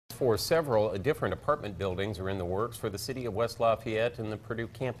for several different apartment buildings are in the works for the city of West Lafayette and the Purdue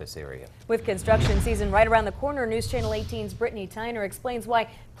campus area. With construction season right around the corner, News Channel 18's Brittany Tyner explains why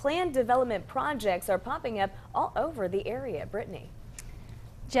planned development projects are popping up all over the area. Brittany.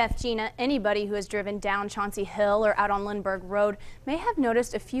 Jeff, Gina, anybody who has driven down Chauncey Hill or out on Lindbergh Road may have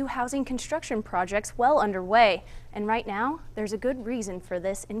noticed a few housing construction projects well underway. And right now, there's a good reason for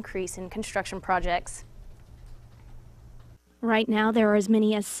this increase in construction projects. Right now, there are as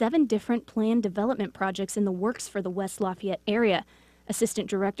many as 7 different planned development projects in the works for the West Lafayette area. Assistant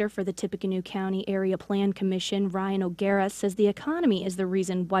Director for the Tippecanoe County Area Plan Commission, Ryan O'Gara, says the economy is the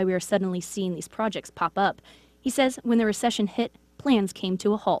reason why we are suddenly seeing these projects pop up. He says when the recession hit, plans came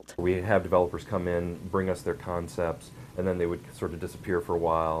to a halt. We have developers come in, bring us their concepts, and then they would sort of disappear for a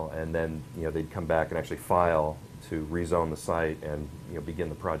while, and then they'd come back and actually file to rezone the site and begin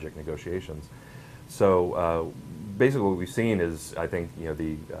the project negotiations. So basically what we've seen is, I think,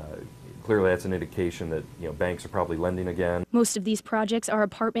 clearly that's an indication that banks are probably lending again. Most of these projects are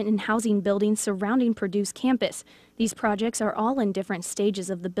apartment and housing buildings surrounding Purdue's campus. These projects are all in different stages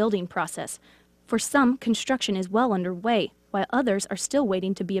of the building process. For some, construction is well underway, while others are still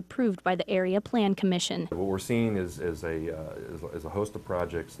waiting to be approved by the Area Plan Commission. What we're seeing is a host of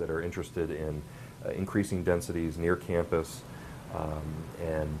projects that are interested in increasing densities near campus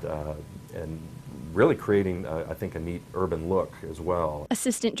and really creating, I think, a neat urban look as well.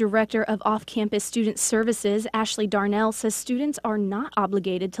 Assistant Director of Off-Campus Student Services, Ashley Darnell, says students are not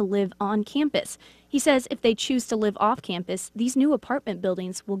obligated to live on campus. He says if they choose to live off campus, these new apartment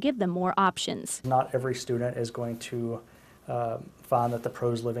buildings will give them more options. Not every student is going to find that the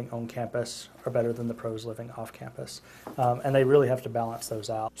pros living on campus are better than the pros living off campus. And they really have to balance those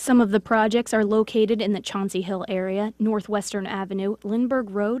out. Some of the projects are located in the Chauncey Hill area, Northwestern Avenue, Lindbergh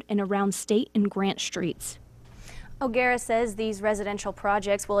Road, and around State and Grant Streets. O'Gara says these residential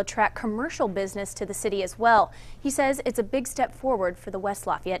projects will attract commercial business to the city as well. He says it's a big step forward for the West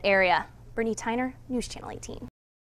Lafayette area. Brittany Tyner, News Channel 18.